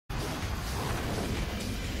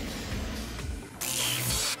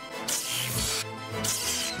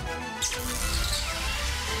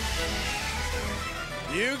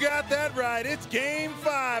You got that right. It's Game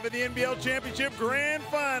 5 of the NBL Championship Grand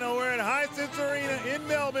Final. We're at Hisense Arena in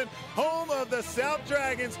Melbourne, home of the South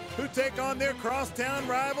Dragons, who take on their crosstown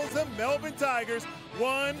rivals, the Melbourne Tigers,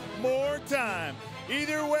 one more time.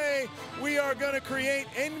 Either way, we are going to create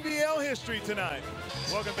NBL history tonight.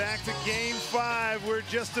 Welcome back to Game 5. We're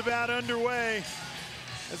just about underway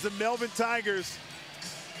as the Melbourne Tigers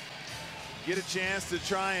get a chance to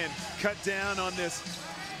try and cut down on this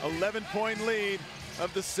 11-point lead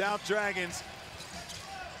of the South Dragons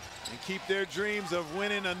and keep their dreams of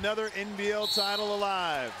winning another NBL title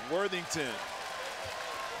alive. Worthington.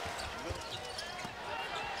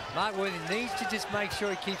 Mark Worthington needs to just make sure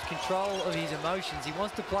he keeps control of his emotions. He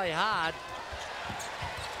wants to play hard,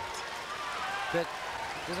 but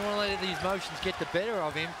doesn't want to let these emotions get the better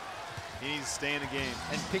of him. He needs to stay in the game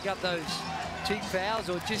and pick up those cheap fouls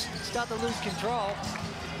or just start to lose control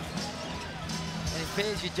and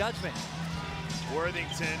impairs your judgment.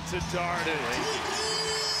 Worthington to Darden.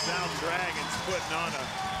 South Dragons putting on a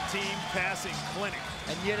team passing clinic.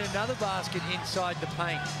 And yet another basket inside the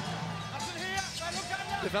paint.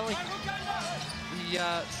 The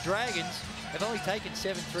Dragons have only taken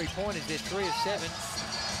 7 3-pointers. They're 3 of 7.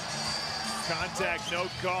 Contact, no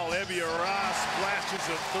call. Ebiara splashes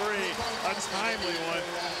a 3. A timely one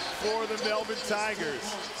for the Melbourne Tigers.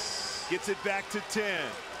 Gets it back to 10.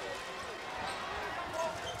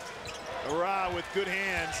 Ara with good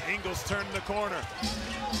hands. Ingles turning the corner.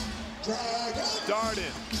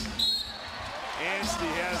 Darden. Anstey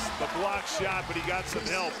has the block shot, but he got some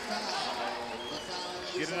help.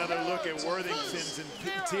 Get another look at Worthington's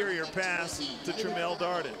interior pass to Tremmell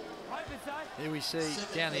Darden. Here we see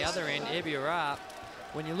down the other end, Ebiara.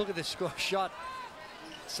 When you look at the shot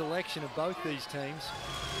selection of both these teams,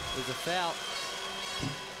 there's a foul.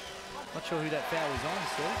 Not sure who that foul was on,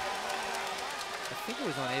 Steve. I think it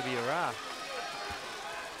was on Ebiara.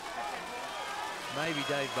 Maybe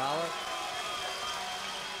Dave Barlow.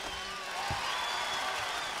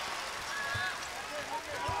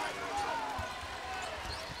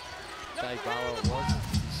 Dave Barlow it was.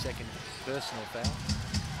 Second personal foul.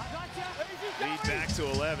 Lead back to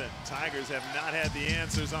 11. Tigers have not had the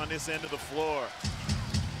answers on this end of the floor.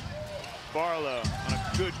 Barlow on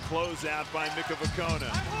a good closeout by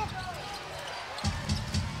Mikavakona.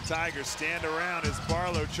 Tigers stand around as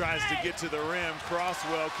Barlow tries to get to the rim.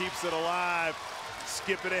 Crosswell keeps it alive.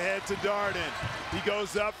 Skip it ahead to Darden. He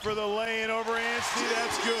goes up for the lay-in over Anstey.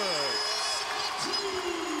 That's good.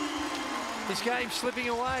 This game's slipping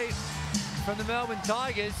away from the Melbourne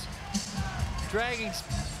Tigers. Dragons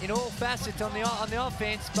in all facets on the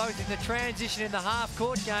offense, both in the transition and the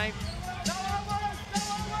half-court game,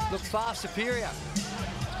 look far superior.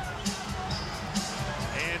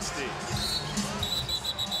 Anstey.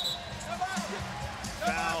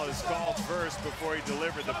 Foul is called first before he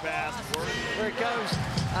delivered the pass. Where it goes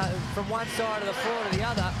from one side of the floor to the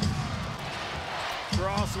other.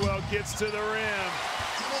 Crosswell gets to the rim.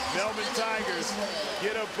 Melbourne Tigers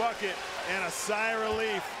get a bucket and a sigh of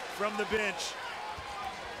relief from the bench.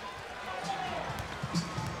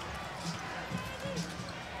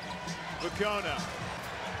 Vakona.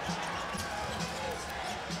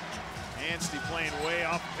 Anstey playing way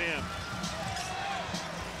off of him.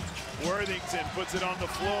 Worthington puts it on the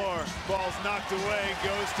floor. Ball's knocked away,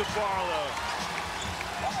 goes to Barlow.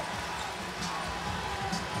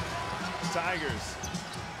 Tigers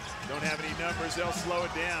don't have any numbers, they'll slow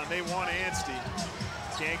it down. They want Anstey.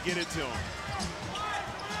 Can't get it to him.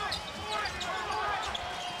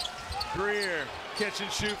 Greer, catch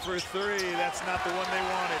and shoot for 3. That's not the one they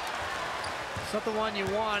wanted. It's not the one you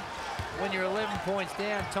want when you're 11 points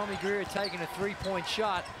down. Tommy Greer taking a 3-point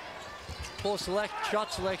shot. Poor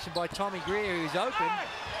shot selection by Tommy Greer, who's open.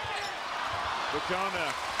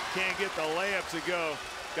 Vakona can't get the layup to go.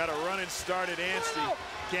 Got a run and start at Anstey.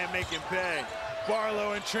 Can't make him pay.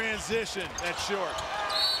 Barlow in transition. That's short.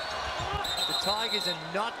 The Tigers are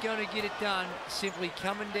not going to get it done simply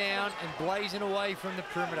coming down and blazing away from the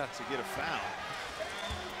perimeter. To get a foul.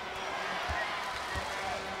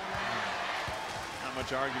 Not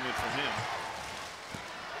much argument from him.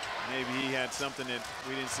 Maybe he had something that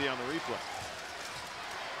we didn't see on the replay.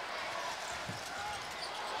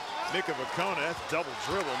 Mikavakona, that's double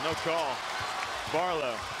dribble, no call.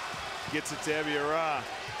 Barlow gets it to Ebiara.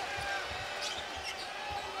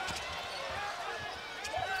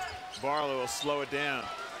 Barlow will slow it down.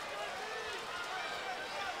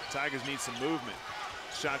 Tigers need some movement.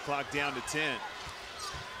 Shot clock down to 10.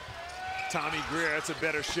 Tommy Greer, that's a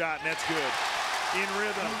better shot, and that's good. In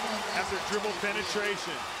rhythm after dribble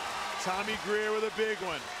penetration. Tommy Greer with a big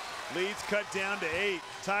one. Leads cut down to 8.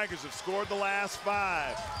 Tigers have scored the last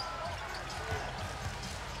 5.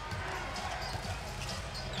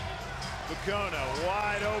 Bacona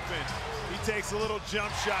wide open. He takes a little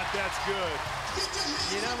jump shot. That's good.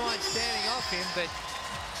 You don't mind standing off him, but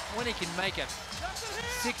when he can make a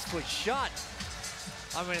 6-foot shot,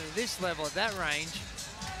 I mean, at this level, at that range,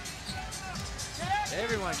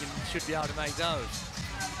 everyone should be able to make those.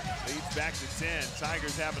 Leads back to 10.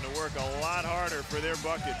 Tigers having to work a lot harder for their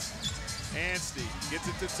buckets. Anstey gets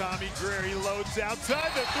it to Tommy Greer. He loads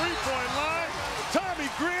outside the three-point line. Tommy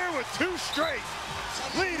Greer with 2 straight.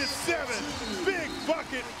 Lead at 7. Big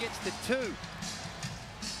bucket. Gets the 2.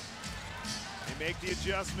 They make the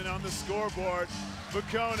adjustment on the scoreboard.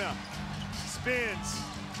 Bacona spins.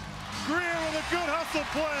 Greer with a good hustle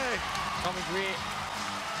play. Tommy Greer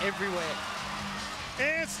everywhere.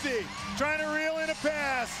 Anstey trying to reel in a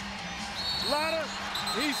pass.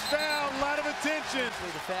 He's fouled, a lot of attention.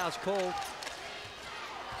 The foul's called.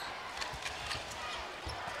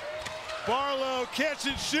 Barlow catch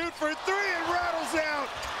and shoot for 3 and rattles out.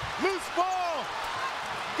 Loose ball.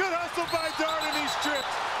 Good hustle by Darden, he's tripped.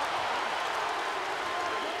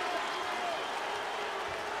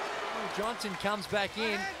 Johnson comes back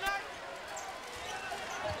in.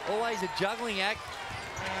 Always a juggling act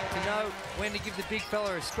to know when to give the big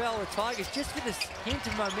fella a spell. The Tigers just with a hint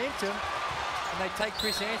of momentum, and they take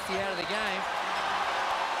Chris Anstey out of the game.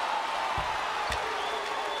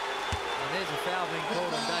 And there's a foul being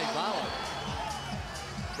called on Dave Barlow.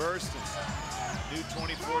 Burston, new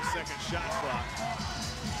 24-second shot clock.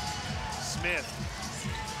 Smith,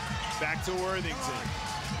 back to Worthington.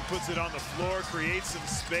 Puts it on the floor, creates some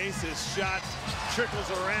space. His shot trickles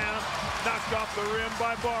around, knocked off the rim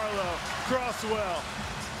by Barlow. Crosswell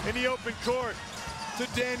in the open court to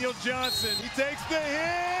Daniel Johnson. He takes the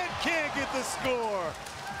hit, can't get the score.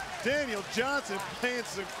 Daniel Johnson playing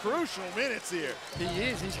some crucial minutes here. He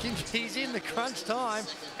is, he's in the crunch time,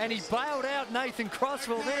 and he bailed out Nathan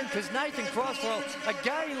Crosswell then, because Nathan Crosswell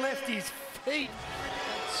again left his feet.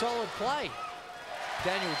 Solid play.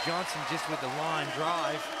 Daniel Johnson just with the line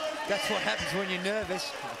drive. That's what happens when you're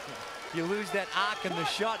nervous. You lose that arc in the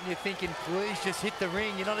shot and you're thinking, please just hit the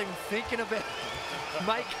ring. You're not even thinking about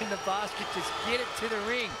making the basket, just get it to the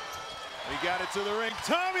ring. He got it to the ring.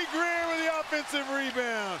 Tommy Greer with the offensive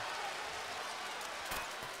rebound.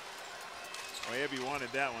 Oh, Ebby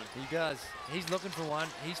wanted that one. He does. He's looking for one.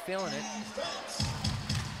 He's feeling it.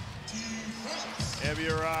 Ebby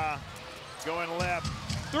going left.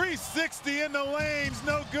 360 in the lanes,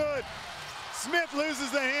 no good. Smith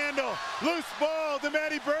loses the handle. Loose ball to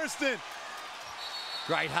Matty Burston.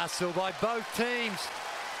 Great hustle by both teams.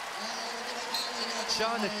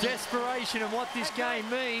 Showing the desperation of what this game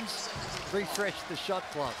means. Refresh the shot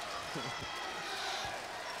clock.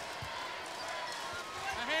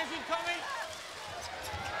 Hands incoming.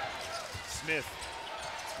 Smith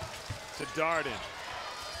to Darden.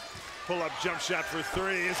 Pull-up jump shot for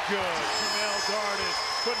 3 is good. Tremmell Darden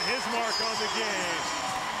putting his mark on the game.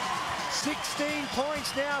 16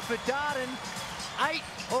 points now for Darden. 8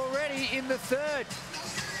 already in the third.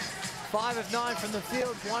 5 of 9 from the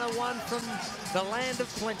field, 1 of 1 from the land of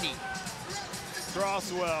plenty.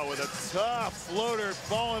 Crosswell with a tough floater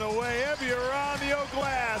falling away. Ebby around the O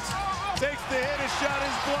glass. Takes the hit, his shot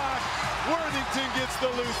is blocked. Worthington gets the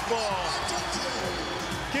loose ball.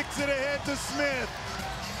 Kicks it ahead to Smith.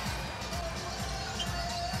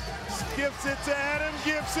 Skips it to Adam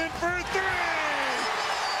Gibson for 3.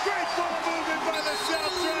 Great ball movement by the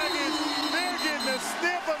South Dragons. They're getting the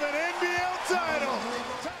sniff of an NBL title.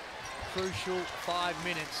 Crucial 5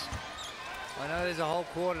 minutes. I know there's a whole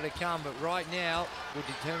quarter to come, but right now will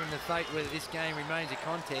determine the fate whether this game remains a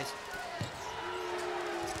contest.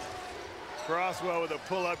 Crosswell with a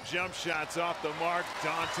pull-up jump shots off the mark.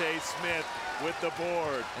 Dante Smith with the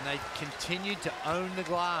board. And they continued to own the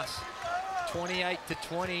glass.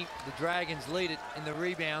 28-20, the Dragons lead it in the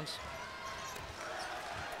rebounds.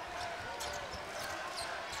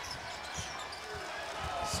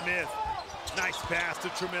 Smith, nice pass to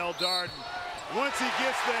Tremmell Darden. Once he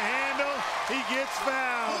gets the handle, he gets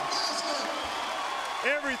fouled.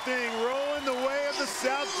 Everything rolling the way of the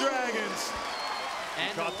South Dragons.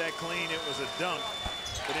 He caught that clean, it was a dunk,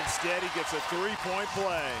 but instead he gets a 3-point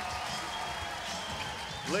play.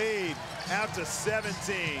 Lead out to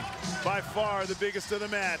 17, by far the biggest of the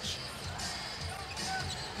match.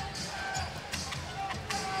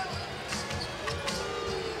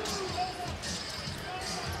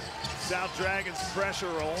 South Dragons pressure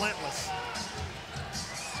relentless.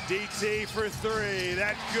 DT for 3,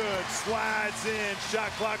 that good, slides in.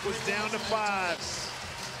 Shot clock was down to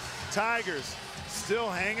 5. Tigers still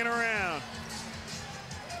hanging around.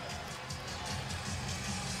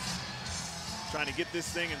 Trying to get this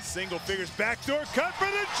thing in single figures. Backdoor cut for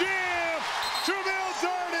the jam. Tremmell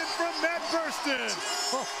Darden from Matt Burston.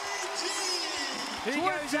 Oh. He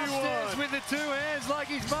goes upstairs with the two hands like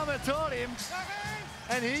his mama taught him,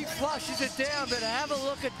 and he flushes it down, but have a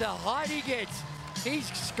look at the height he gets. He's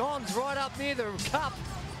scones right up near the cup.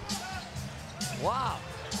 Wow.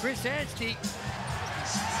 Chris Anstey.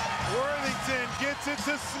 Worthington gets it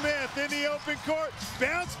to Smith in the open court.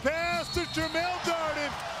 Bounce pass to Tremmell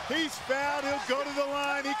Darden. He's fouled. He'll go to the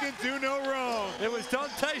line. He can do no wrong. It was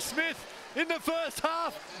Dante Smith in the first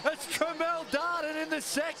half. It's Tremmell Darden in the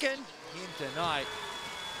second. Him tonight.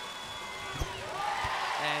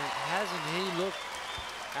 And hasn't he looked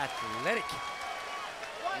athletic?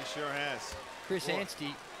 He sure has. Chris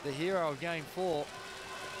Anstey, the hero of game 4.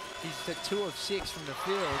 He's at 2 of 6 from the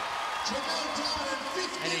field.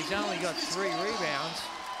 And he's only got 3 rebounds.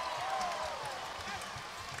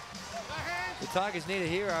 The Tigers need a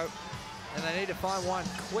hero, and they need to find one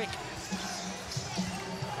quick.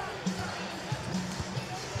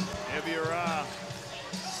 Ebiara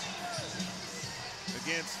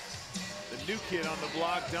against the new kid on the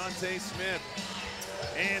block, Dante Smith.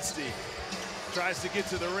 Anstey tries to get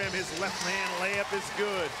to the rim. His left hand layup is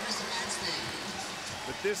good.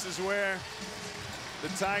 But this is where the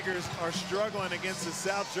Tigers are struggling against the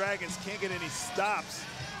South Dragons. Can't get any stops.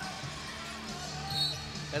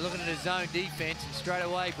 They're looking at a zone defense, and straight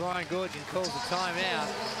away Brian Goorjian calls a timeout.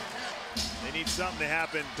 They need something to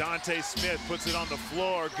happen. Dante Smith puts it on the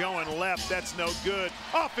floor, going left. That's no good.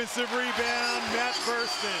 Offensive rebound, Matt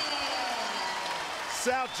Burston.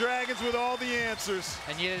 South Dragons with all the answers.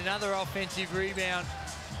 And yet another offensive rebound.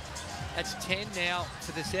 That's 10 now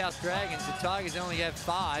for the South Dragons. The Tigers only have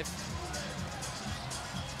 5.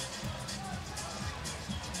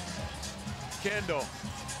 Kendall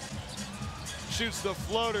shoots the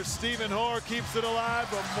floater. Stephen Hoare keeps it alive,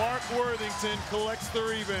 but Mark Worthington collects the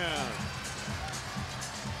rebound.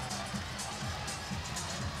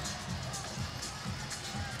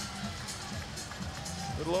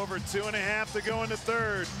 A little over 2.5 to go in the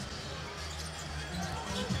third.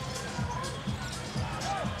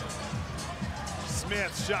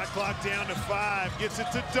 Smith, shot clock down to 5, gets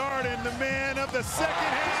it to Darden, the man of the second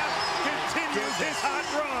half, continues his hot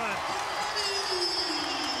run.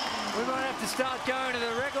 We might have to start going to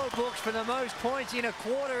the record books for the most points in a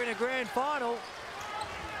quarter in a grand final,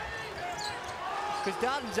 because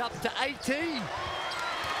Darden's up to 18.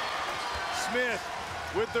 Smith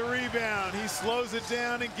with the rebound. He slows it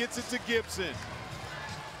down and gets it to Gibson.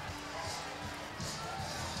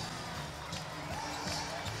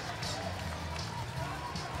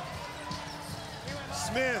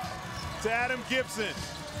 Smith to Adam Gibson.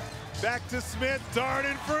 Back to Smith.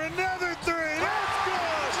 Darden for another 3. That's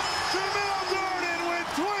good! Tremmell Darden with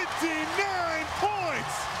 29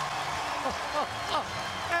 points!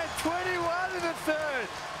 And 21 in the third.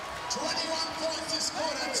 21 points to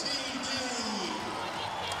score the TD.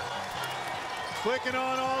 Clicking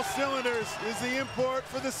on all cylinders is the import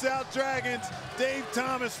for the South Dragons. Dave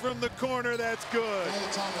Thomas from the corner. That's good.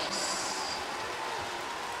 Dave Thomas.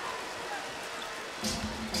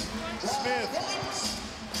 Smith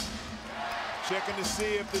checking to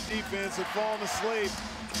see if the defense had fallen asleep.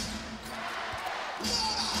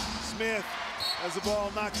 Smith has the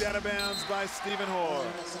ball knocked out of bounds by Stephen Hoare.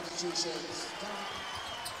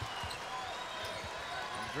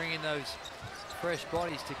 Bringing those fresh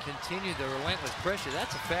bodies to continue the relentless pressure.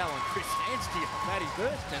 That's a foul on Chris Anstey on Matty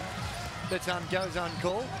Burston. That goes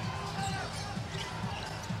uncalled.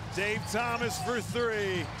 Dave Thomas for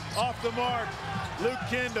 3. Off the mark. Luke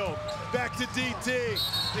Kendall back to DT.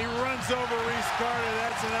 He runs over Reese Carter.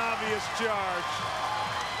 That's an obvious charge.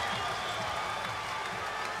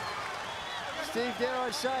 Steve, dare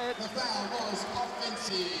I say it? The foul was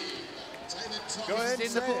offensive. Go ahead and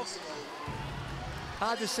in the say book. it.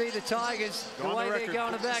 Hard to see the Tigers, the way they're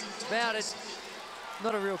going about it.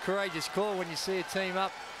 Not a real courageous call when you see a team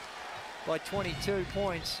up by 22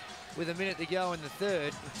 points with a minute to go in the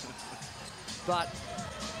third. But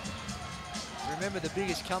remember, the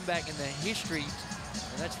biggest comeback in the history,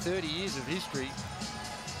 and that's 30 years of history,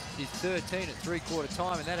 is 13 at three-quarter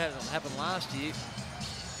time, and that hasn't happened last year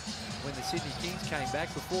when the Sydney Kings came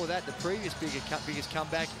back. Before that, the previous biggest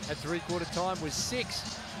comeback at three-quarter time was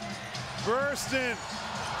 6. Burston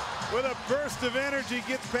with a burst of energy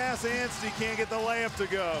gets past Anstey, can't get the layup to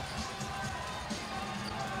go.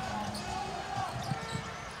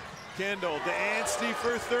 Kendall to Anstey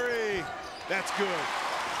for 3. That's good.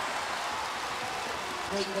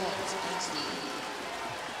 Great ball to Anstey.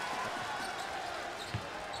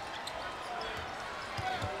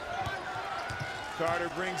 Carter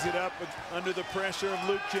brings it up under the pressure of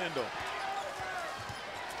Luke Kendall.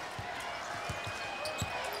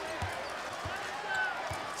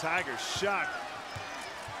 Tigers shocked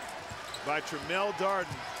by Tremmell Darden.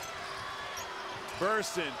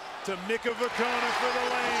 Bursting to Mika Vacona for the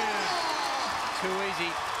land. Too easy.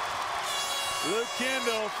 Luke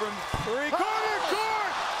Kendall from three-quarter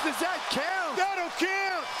court. Does that count? That'll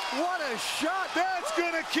count. What a shot. That's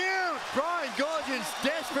gonna count. Brian Gorgin's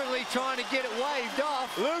desperately trying to get it waved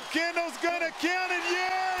off. Luke Kendall's gonna count it.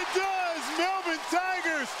 Yeah, it does. Melbourne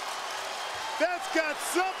Tigers. That's got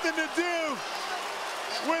something to do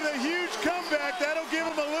with a huge comeback. That'll give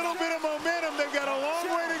them a little bit of momentum. They've got a long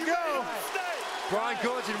way to go. Brian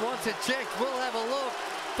Gorgin wants it checked. We'll have a look.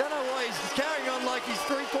 Don't know why he's carrying on like he's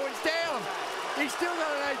 3 points down. He's still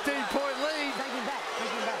got an 18-point lead. Take him back.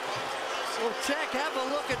 Take him back. Well, check, have a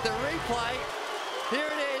look at the replay. Here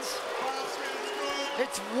it is.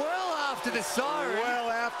 It's well after the siren. Well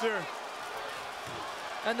after.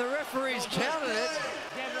 And the referee's counted it.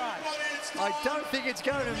 Dead right. I don't think it's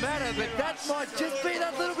going to matter, but that might just be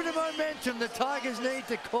that little bit of momentum the Tigers need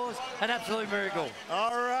to cause an absolute miracle.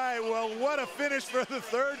 All right, well, what a finish for the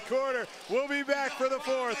third quarter. We'll be back for the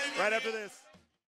fourth right after this.